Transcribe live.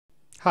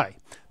Hi,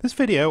 this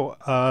video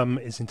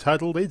is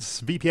entitled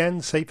Is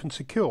VPN Safe and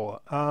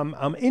Secure?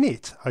 In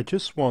it, I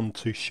just want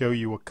to show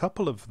you a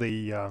couple of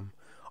the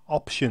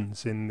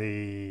options in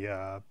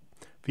the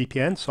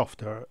VPN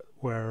software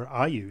where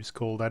I use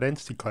called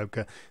Identity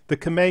Cloaker that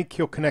can make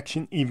your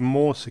connection even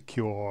more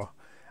secure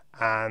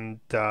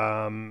and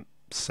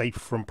safe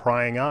from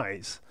prying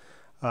eyes.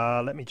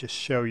 Let me just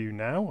show you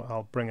now.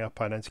 I'll bring up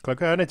Identity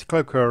Cloaker. Identity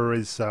Cloaker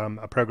is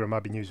a program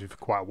I've been using for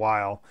quite a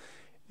while.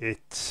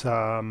 It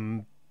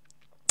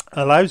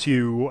allows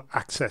you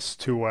access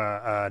to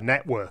a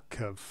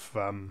network of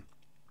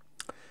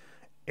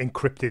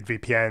encrypted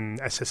VPN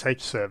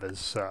SSH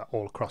servers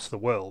all across the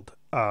world.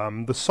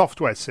 The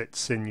software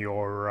sits in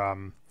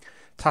your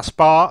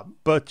taskbar,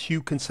 but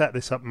you can set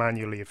this up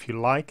manually if you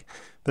like.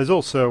 There's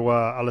also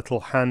a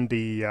little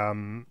handy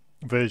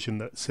version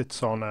that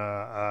sits on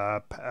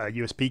a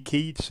USB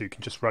key, so you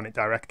can just run it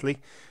directly.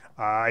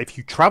 If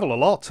you travel a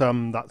lot,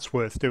 that's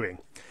worth doing.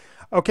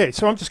 Okay,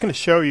 so I'm just going to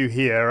show you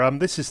here.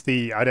 This is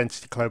the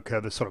Identity Cloaker,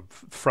 the sort of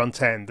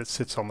front end that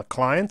sits on the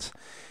client.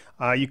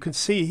 You can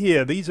see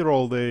here, these are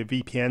all the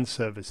VPN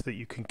servers that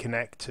you can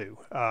connect to.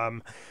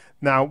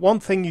 Now,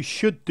 one thing you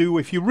should do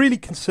if you're really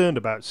concerned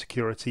about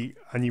security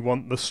and you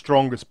want the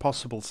strongest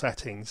possible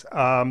settings,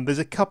 there's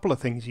a couple of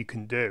things you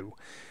can do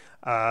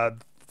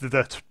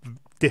that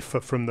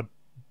differ from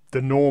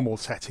the normal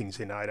settings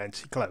in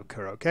Identity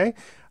Cloaker, okay?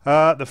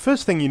 The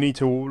first thing you need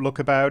to look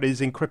about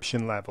is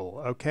encryption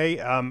level, okay?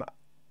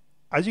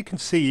 As you can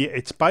see,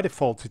 it's by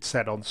default it's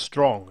set on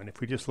strong, and if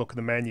we just look at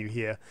the menu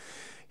here,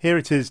 here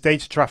it is,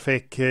 data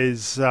traffic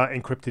is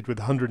encrypted with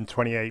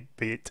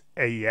 128-bit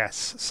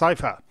AES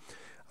cipher.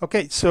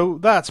 Okay, so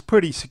that's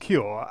pretty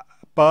secure,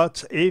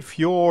 but if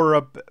you're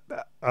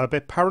a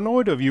bit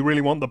paranoid, or if you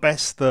really want the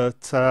best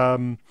that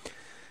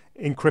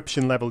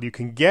encryption level you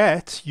can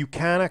get, you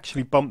can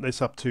actually bump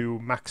this up to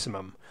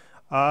maximum.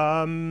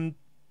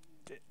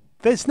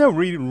 There's no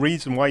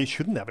reason why you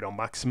shouldn't have it on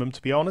maximum,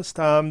 to be honest.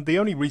 The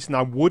only reason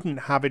I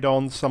wouldn't have it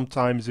on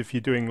sometimes if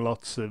you're doing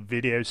lots of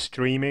video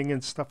streaming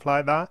and stuff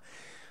like that,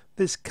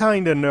 there's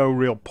kind of no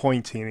real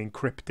point in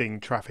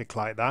encrypting traffic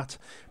like that.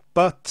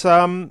 But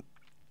on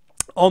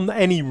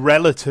any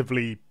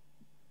relatively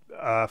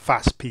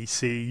fast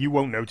PC, you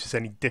won't notice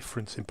any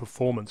difference in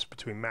performance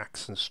between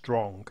max and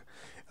strong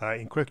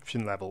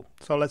encryption level.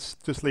 So let's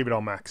just leave it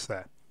on max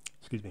there.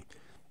 Excuse me.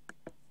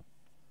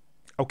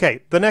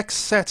 Okay, the next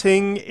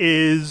setting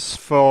is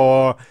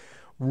for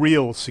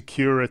real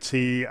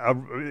security.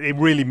 It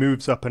really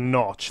moves up a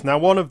notch. Now,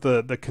 one of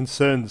the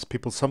concerns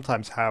people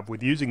sometimes have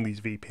with using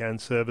these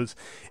VPN servers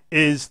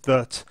is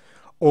that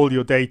all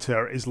your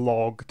data is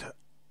logged,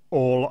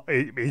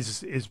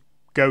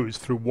 goes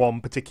through one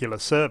particular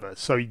server.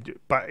 So,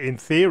 but in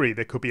theory,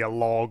 there could be a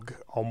log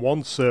on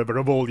one server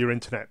of all your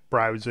internet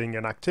browsing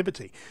and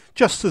activity,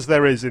 just as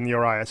there is in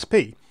your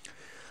ISP.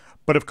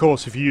 But of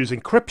course, if you use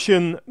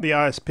encryption, the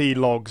ISP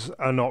logs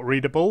are not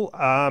readable.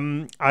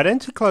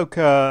 Identity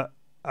Cloaker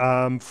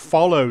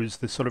follows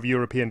the sort of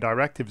European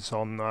directives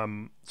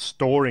on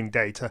storing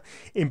data.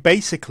 In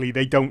basically,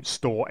 they don't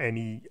store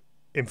any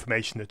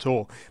information at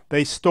all.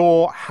 They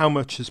store how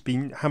much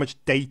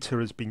data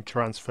has been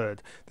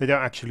transferred. They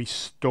don't actually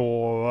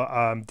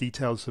store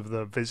details of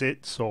the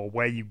visits or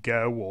where you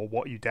go or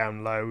what you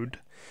download.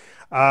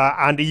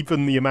 And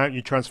even the amount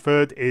you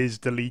transferred is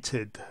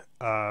deleted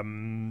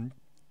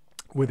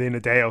within a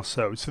day or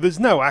so. So there's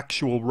no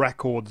actual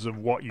records of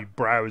what you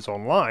browse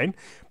online.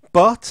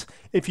 But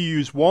if you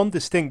use one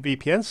distinct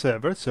VPN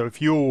server, so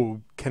if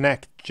you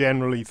connect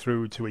generally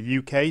through to a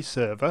UK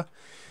server,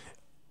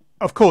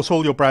 of course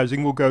all your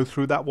browsing will go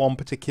through that one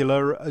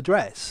particular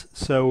address.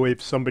 So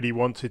if somebody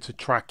wanted to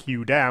track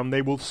you down,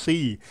 they will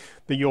see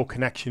that your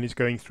connection is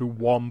going through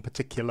one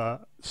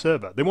particular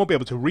server. They won't be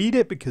able to read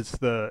it because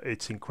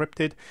it's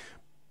encrypted,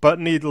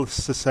 but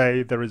needless to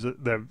say,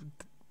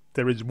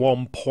 there is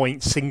one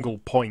single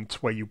point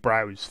where you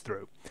browse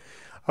through.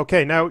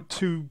 Okay, now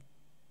to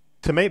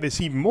make this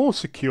even more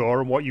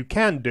secure, what you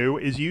can do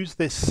is use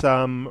this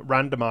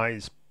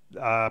randomized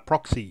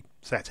proxy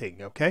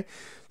setting. Okay,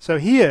 so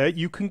here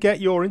you can get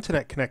your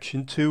internet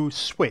connection to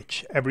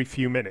switch every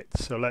few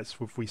minutes. So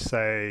if we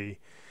say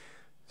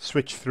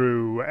switch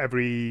through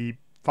every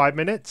 5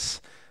 minutes,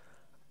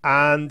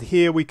 and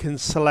here we can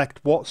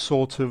select what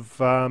sort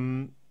of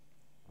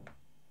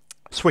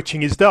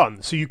switching is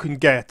done. So you can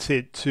get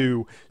it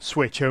to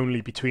switch only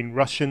between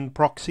Russian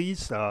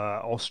proxies,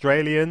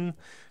 Australian,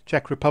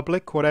 Czech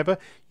Republic, whatever.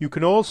 You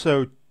can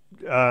also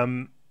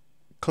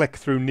click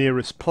through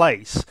nearest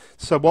place.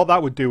 So what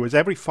that would do is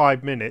every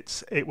 5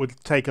 minutes it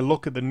would take a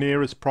look at the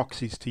nearest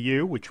proxies to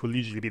you, which will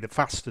usually be the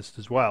fastest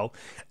as well,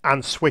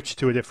 and switch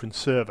to a different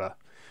server.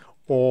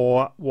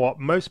 Or what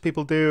most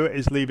people do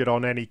is leave it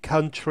on any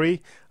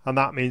country, and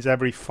that means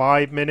every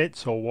 5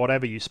 minutes or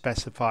whatever you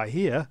specify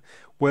here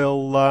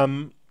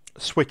will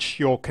switch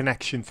your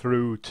connection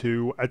through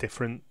to a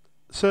different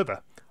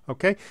server.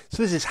 Okay,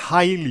 so this is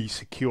highly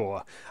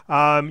secure.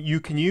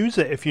 You can use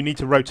it if you need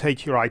to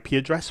rotate your IP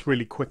address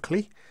really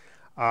quickly.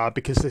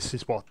 because this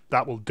is what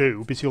that will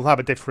do, because you'll have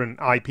a different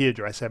IP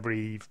address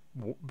every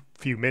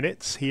few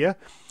minutes here,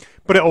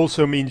 but it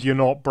also means you're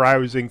not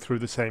browsing through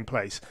the same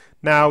place.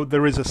 Now,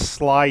 there is a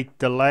slight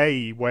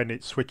delay when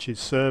it switches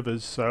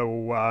servers,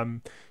 so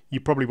you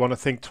probably want to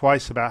think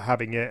twice about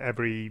having it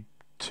every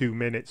 2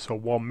 minutes or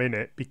 1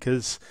 minute,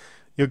 because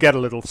you'll get a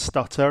little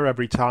stutter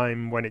every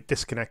time when it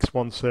disconnects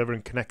one server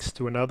and connects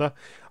to another.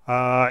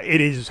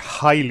 It is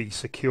highly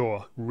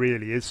secure,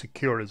 really is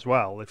secure as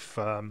well if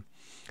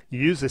you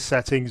use the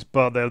settings,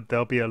 but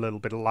there'll be a little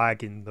bit of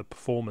lag in the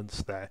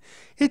performance there.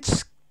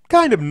 It's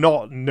kind of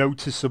not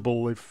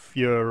noticeable if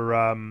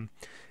you're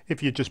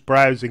just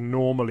browsing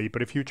normally,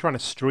 but if you're trying to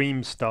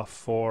stream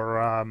stuff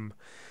or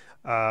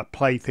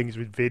play things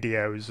with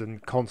videos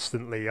and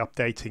constantly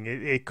updating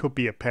it could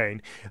be a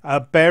pain.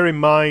 Bear in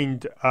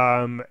mind,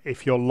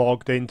 if you're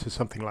logged into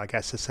something like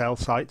SSL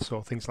sites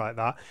or things like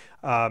that,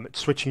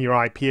 switching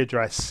your IP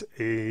address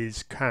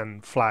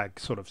can flag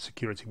sort of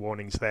security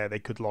warnings there. They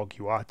could log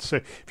you out. So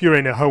if you're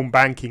in a home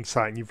banking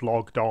site and you've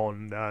logged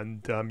on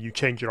and you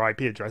change your IP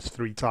address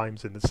 3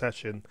 times in the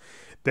session,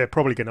 they're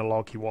probably going to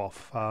log you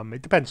off.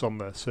 It depends on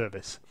the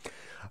service.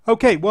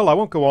 Okay, well, I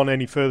won't go on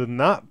any further than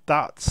that.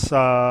 That's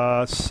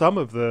some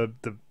of the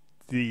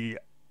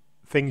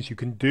things you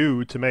can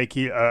do to make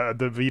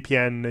the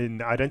VPN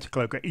in Identity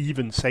Cloaker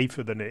even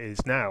safer than it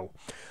is now.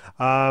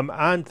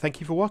 And thank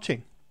you for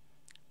watching.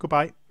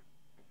 Goodbye.